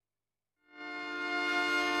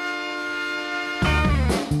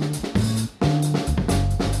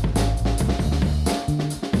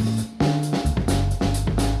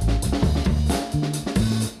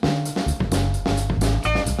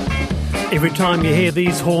Every time you hear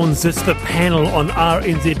these horns, it's the panel on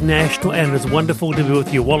RNZ National, and it's wonderful to be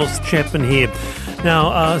with you. Wallace Chapman here.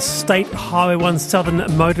 Now, State Highway 1 Southern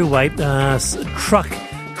Motorway, truck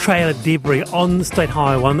trailer debris on State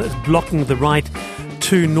Highway 1 that's blocking the right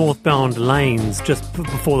two northbound lanes just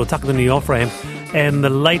before the Takatini off-ramp. And the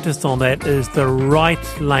latest on that is the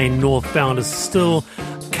right lane northbound is still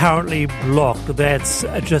currently blocked. That's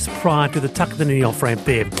just prior to the Takatini off-ramp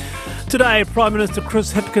there. Today, Prime Minister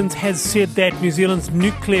Chris Hipkins has said that New Zealand's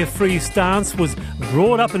nuclear-free stance was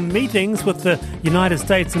brought up in meetings with the United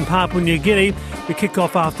States and Papua New Guinea. We kick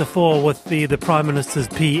off after 4 with the Prime Minister's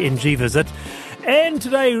PNG visit. And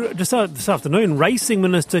today, just this afternoon, Racing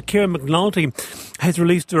Minister Kieran McNulty has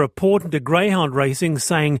released a report into greyhound racing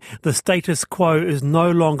saying the status quo is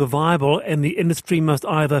no longer viable and the industry must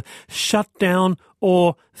either shut down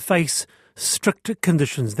or face strict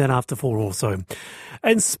conditions. That after 4 also.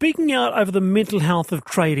 And speaking out over the mental health of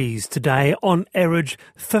tradies today, on average,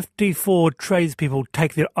 54 tradespeople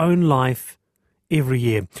take their own life every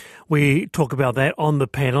year. We talk about that on the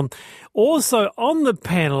panel. Also on the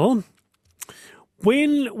panel,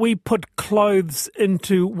 when we put clothes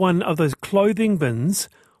into one of those clothing bins,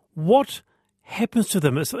 what happens to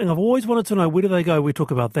them? It's something I've always wanted to know. Where do they go? We talk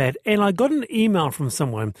about that. And I got an email from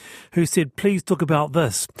someone who said, please talk about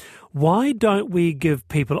this. Why don't we give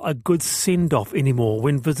people a good send-off anymore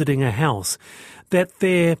when visiting a house? That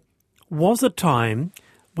there was a time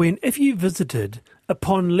when if you visited,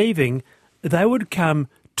 upon leaving, they would come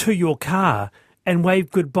to your car and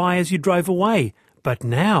wave goodbye as you drove away. But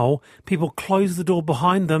now people close the door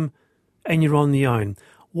behind them and you're on your own.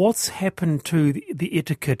 What's happened to the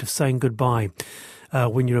etiquette of saying goodbye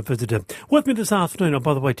when you're a visitor? With me this afternoon,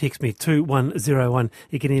 by the way, text me 2101.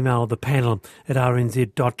 You can email the panel at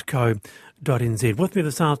rnz.co.nz. With me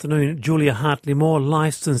this afternoon, Julia Hartley-Moore,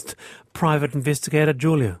 licensed private investigator.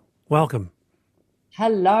 Julia, welcome.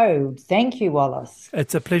 Hello. Thank you, Wallace.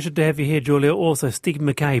 It's a pleasure to have you here, Julia. Also, Steve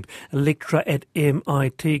McCabe, a lecturer at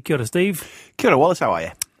MIT. Kia ora, Steve. Kia ora, Wallace. How are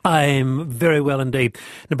you? I'm very well indeed.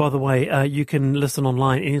 And by the way, you can listen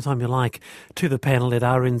online anytime you like to the panel at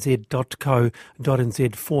rnz.co.nz/the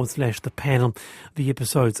panel. The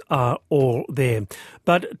episodes are all there.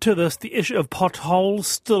 But to this, the issue of potholes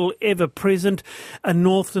still ever present. A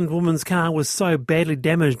Northland woman's car was so badly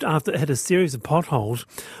damaged after it hit a series of potholes,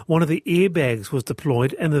 one of the airbags was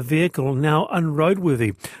deployed and the vehicle now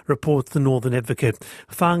unroadworthy, reports the Northern Advocate.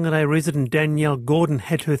 Whangarei resident Danielle Gordon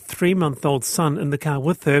had her 3-month-old son in the car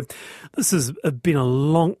with her. This has been a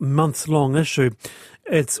months-long issue.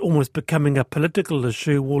 It's almost becoming a political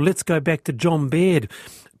issue. Well, let's go back to John Baird.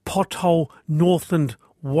 Pothole Northland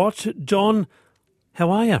Watch. John,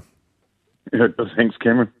 how are you? Yeah, thanks,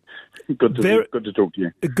 Cameron. Good to talk to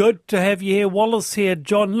you. Good to have you here. Wallace here.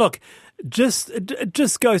 John, look, it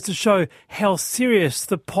just goes to show how serious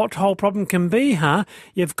the pothole problem can be, huh?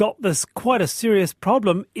 You've got this quite a serious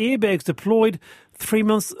problem. Airbags deployed,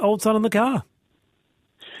 3-month-old son in the car.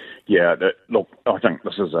 Yeah, look, I think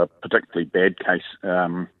this is a particularly bad case,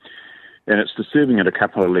 and it's disturbing at a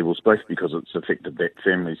couple of levels, both because it's affected that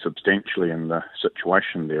family substantially in the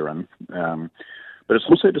situation they're in, but it's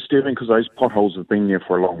also disturbing because those potholes have been there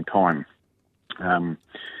for a long time.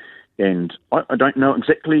 And I don't know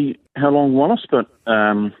exactly how long, Wallace, but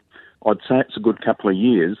I'd say it's a good couple of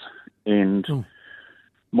years and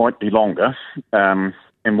might be longer. And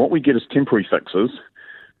what we get is temporary fixes.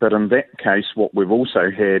 But in that case, what we've also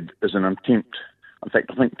had is an attempt, in fact,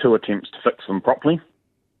 I think 2 attempts to fix them properly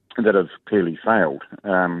that have clearly failed.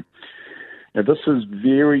 Now, this is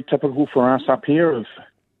very typical for us up here of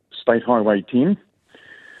State Highway 10,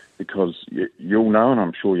 because you'll know, and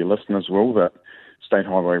I'm sure your listeners will, that State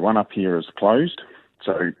Highway 1 up here is closed.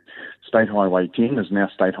 So State Highway 10 is now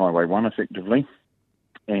State Highway 1 effectively,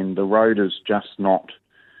 and the road is just not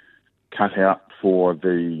cut out for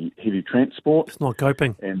the heavy transport. It's not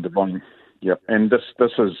coping. And the volume. Yep. And this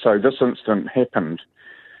incident happened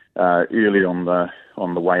early on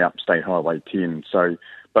the way up State Highway 10. So,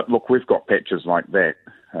 but look, we've got patches like that.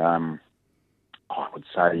 I would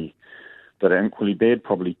say that are equally bad,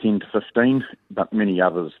 probably 10 to 15, but many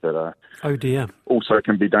others that are. Oh dear. Also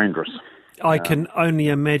can be dangerous. I can only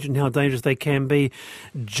imagine how dangerous they can be.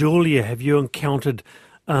 Julia, have you encountered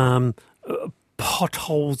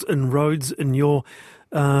potholes in roads in your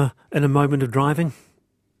in a moment of driving?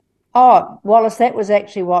 Oh, Wallace, that was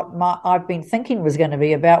actually what I've been thinking was going to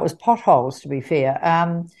be about, was potholes, to be fair.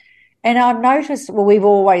 And I've noticed, well, we've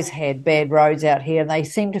always had bad roads out here, and they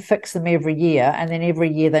seem to fix them every year, and then every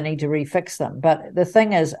year they need to refix them. But the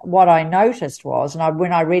thing is, what I noticed was, and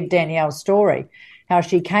when I read Danielle's story, how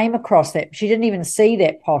she came across that. She didn't even see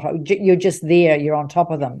that pothole. You're just there. You're on top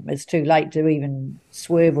of them. It's too late to even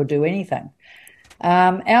swerve or do anything.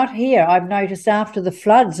 Out here, I've noticed after the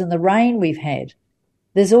floods and the rain we've had,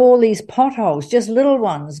 there's all these potholes, just little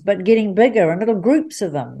ones, but getting bigger and little groups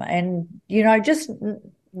of them. And, just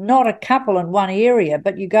not a couple in one area,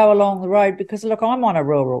 but you go along the road because, look, I'm on a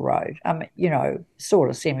rural road, sort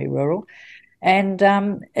of semi-rural. And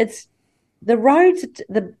it's the roads,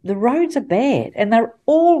 the roads are bad, and they're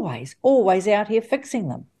always out here fixing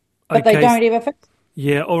them. But they don't ever fix them.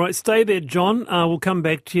 Yeah, all right, stay there, John. We'll come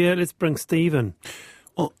back to you. Let's bring Steve in.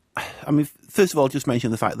 Well, first of all, just mention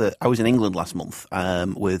the fact that I was in England last month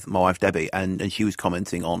with my wife Debbie, and she was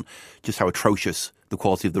commenting on just how atrocious the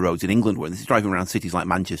quality of the roads in England were. And this is driving around cities like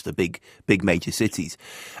Manchester, big major cities.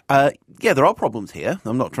 Yeah, there are problems here.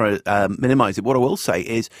 I'm not trying to minimise it. What I will say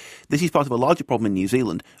is this is part of a larger problem in New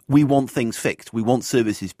Zealand. We want things fixed. We want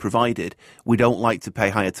services provided. We don't like to pay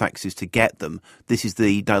higher taxes to get them. This is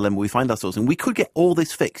the dilemma we find ourselves in. We could get all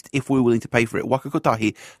this fixed if we were willing to pay for it. Waka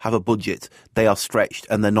Kotahi have a budget. They are stretched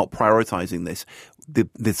and they're not prioritising this.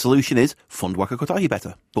 The solution is fund Waka Kotahi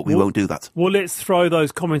better, but we won't do that. Well, let's throw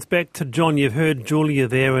those comments back to John. You've heard Julia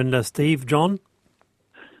there and Steve. John?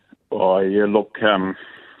 Oh, yeah, look,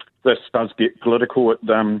 this does get political at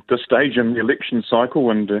this stage in the election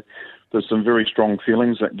cycle, and there's some very strong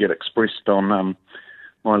feelings that get expressed on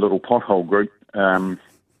my little pothole group.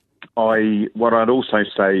 What I'd also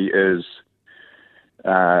say is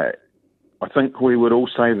I think we would all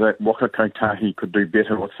say that Waka Kotahi could do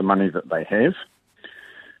better with the money that they have.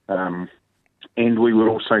 And we would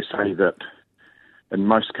also say that in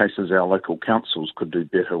most cases our local councils could do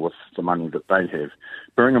better with the money that they have.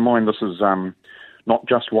 Bearing in mind this is not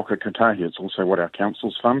just Waka Kotahi, it's also what our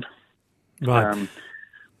councils fund. Right.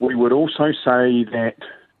 We would also say that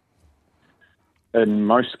in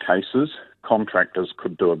most cases contractors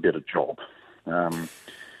could do a better job.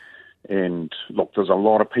 And look, there's a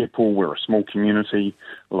lot of people, we're a small community,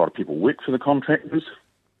 a lot of people work for the contractors.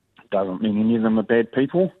 Doesn't mean any of them are bad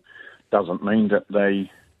people. Doesn't mean that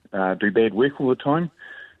they do bad work all the time.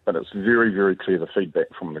 But it's very, very clear the feedback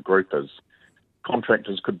from the group is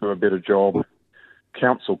contractors could do a better job,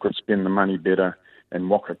 council could spend the money better, and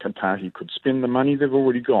Waka Kotahi could spend the money they've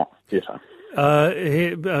already got better.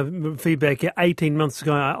 Feedback here. 18 months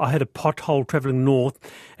ago, I had a pothole travelling north.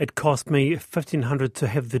 It cost me $1,500 to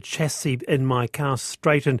have the chassis in my car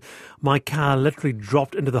straightened. My car literally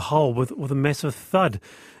dropped into the hole with a massive thud.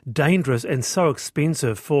 Dangerous and so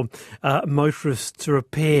expensive for motorists to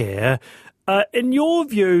repair. In your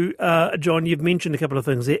view, John, you've mentioned a couple of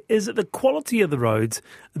things there. Is it the quality of the roads,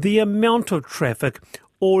 the amount of traffic,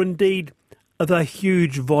 or indeed the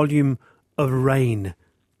huge volume of rain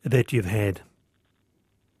that you've had?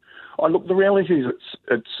 Oh, look, the reality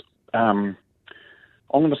is I'm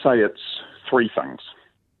going to say it's three things.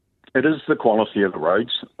 It is the quality of the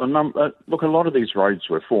roads. Look, a lot of these roads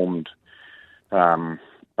were formed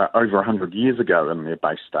over 100 years ago in their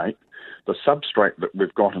base state. The substrate that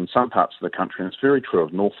we've got in some parts of the country, and it's very true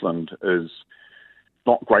of Northland, is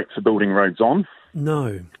not great for building roads on.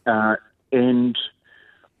 No. And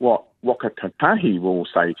what Waka Kotahi will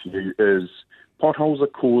say to you is potholes are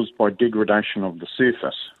caused by degradation of the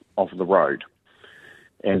surface of the road.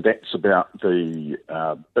 And that's about the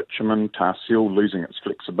bitumen tar seal losing its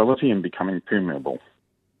flexibility and becoming permeable.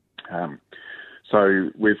 So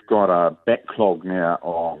we've got a backlog now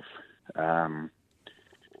of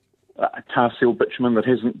tar seal bitumen that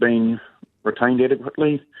hasn't been retained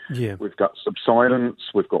adequately. Yeah. We've got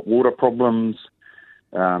subsidence, we've got water problems.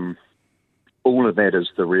 All of that is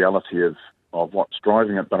the reality of what's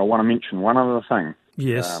driving it. But I want to mention one other thing.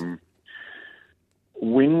 Yes.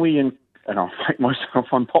 When we, and I'll make myself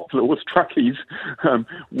unpopular with truckies,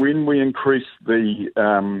 when we increase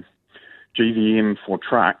the GVM for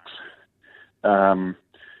trucks,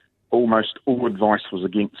 almost all advice was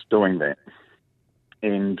against doing that.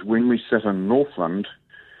 And when we sit in Northland,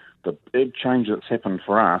 the big change that's happened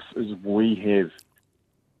for us is we have,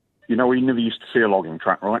 we never used to see a logging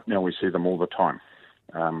truck, right? Now we see them all the time.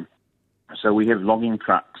 So we have logging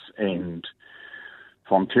trucks and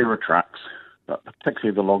Fonterra trucks, but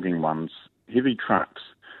particularly the logging ones, heavy trucks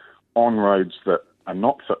on roads that are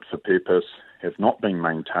not fit for purpose, have not been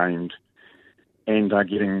maintained, and are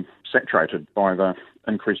getting saturated by the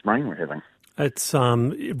increased rain we're having. It's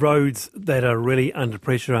roads that are really under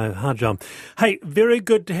pressure, huh, John? Hey, very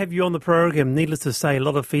good to have you on the program. Needless to say, a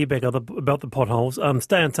lot of feedback about the potholes.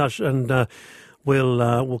 Stay in touch and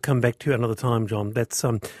we'll come back to you another time, John. That's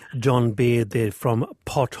John Baird there from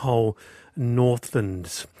Pothole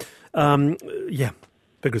Northland.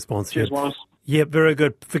 Big response here. Cheers, Wallace. Yeah, very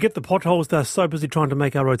good. Forget the potholes. They're so busy trying to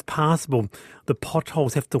make our roads passable. The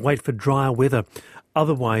potholes have to wait for drier weather.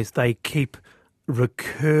 Otherwise, they keep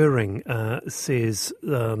recurring, says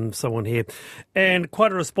someone here. And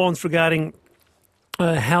quite a response regarding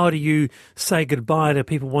how do you say goodbye to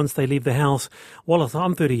people once they leave the house? Wallace,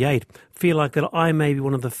 I'm 38. Feel like that I may be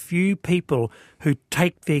one of the few people who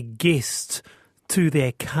take their guests to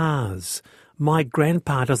their cars. My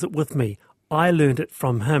grandpa does it with me. I learned it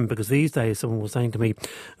from him because these days someone was saying to me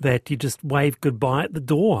that you just wave goodbye at the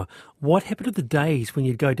door. What happened to the days when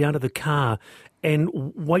you'd go down to the car and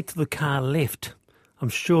wait till the car left? I'm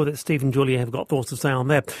sure that Steve and Julia have got thoughts to say on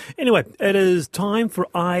that. Anyway, it is time for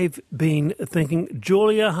I've Been Thinking.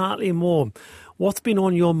 Julia Hartley-Moore, what's been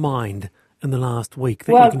on your mind in the last week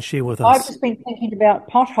that you can share with us? I've just been thinking about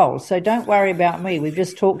potholes, so don't worry about me. We've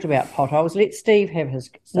just talked about potholes. Let Steve have his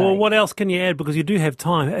say. Well, what else can you add? Because you do have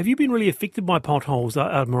time. Have you been really affected by potholes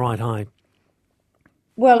at Marae High?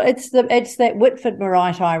 Well, it's that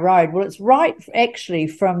Whitford-Marae Road. Well, it's right actually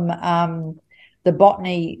from the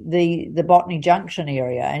Botany Junction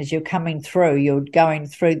area. As you're coming through, you're going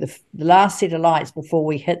through the last set of lights before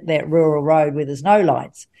we hit that rural road where there's no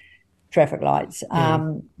lights. Traffic lights.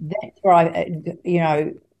 That's where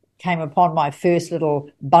I, came upon my first little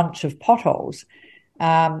bunch of potholes.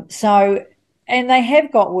 And they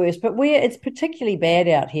have got worse, but it's particularly bad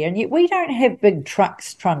out here. And yet we don't have big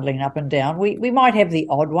trucks trundling up and down. We might have the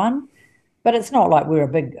odd one, but it's not like we're a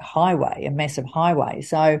big highway, a massive highway.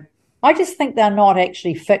 So I just think they're not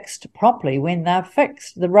actually fixed properly when they're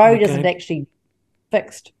fixed. The road isn't actually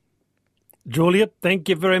fixed. Julia, thank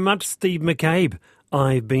you very much. Steve McCabe.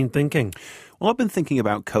 I've been thinking. Well, I've been thinking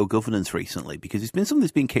about co-governance recently because it's been something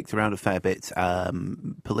that's been kicked around a fair bit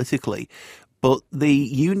politically. But the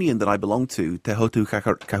union that I belong to, Te Hotu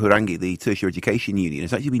Kahurangi, the tertiary education union,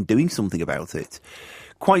 has actually been doing something about it.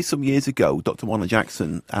 Quite some years ago, Dr. Warner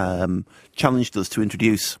Jackson challenged us to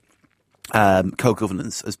introduce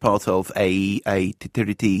co-governance as part of a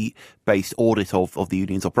Tiriti-based audit of the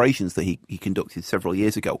union's operations that he conducted several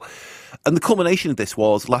years ago. And the culmination of this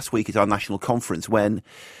was last week at our national conference when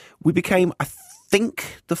we became, I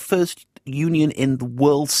think, the first union in the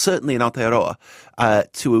world, certainly in Aotearoa,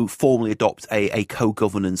 to formally adopt a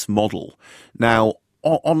co-governance model. Now,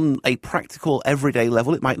 on a practical, everyday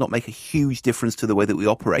level, it might not make a huge difference to the way that we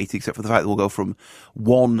operate, except for the fact that we'll go from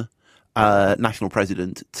one national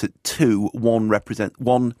president to two, one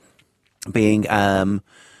being Tangata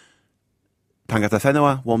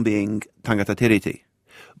Whenua, one being Tangata Tiriti.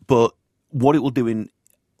 But what it will do in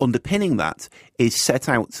underpinning that is set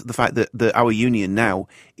out the fact that our union now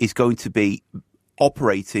is going to be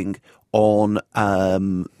operating on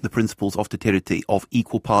the principles of Te Tiriti of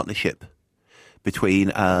equal partnership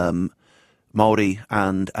between Maori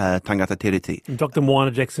and Tangata Tiriti. And Dr.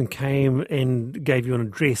 Moana Jackson came and gave you an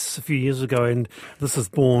address a few years ago, and this is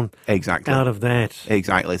born out of that.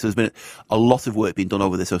 Exactly. So there's been a lot of work being done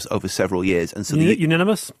over this over several years. And so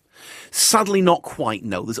unanimous? Sadly, not quite,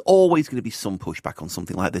 no. There's always going to be some pushback on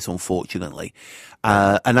something like this, unfortunately.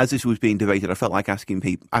 And as this was being debated, I felt like asking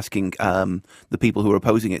the people who are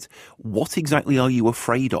opposing it, what exactly are you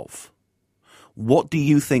afraid of? What do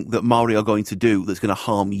you think that Maori are going to do that's going to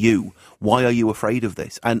harm you? Why are you afraid of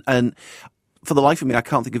this? And for the life of me, I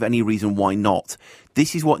can't think of any reason why not.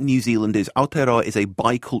 This is what New Zealand is. Aotearoa is a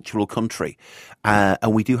bicultural country,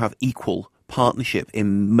 and we do have equal partnership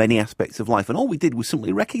in many aspects of life. And all we did was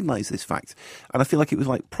simply recognise this fact. And I feel like it was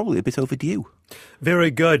probably a bit overdue.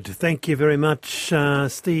 Very good. Thank you very much,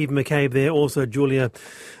 Steve McCabe there. Also, Julia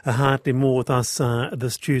Hartley-Moore with us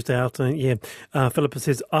this Tuesday afternoon. Philippa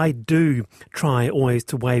says, I do try always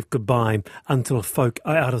to wave goodbye until folk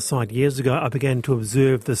are out of sight. Years ago, I began to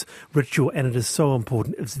observe this ritual, and it is so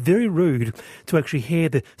important. It's very rude to actually hear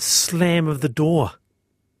the slam of the door.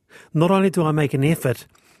 Not only do I make an effort,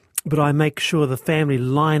 but I make sure the family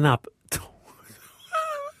line up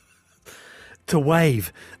to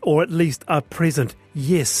wave, or at least are present.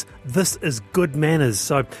 Yes, this is good manners.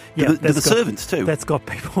 So, yeah, the servants too. That's got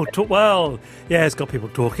people it's got people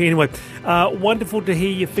talking. Anyway, wonderful to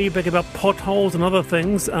hear your feedback about potholes and other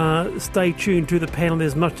things. Stay tuned to the panel.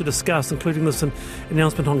 There's much to discuss, including this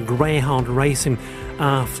announcement on greyhound racing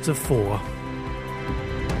after 4.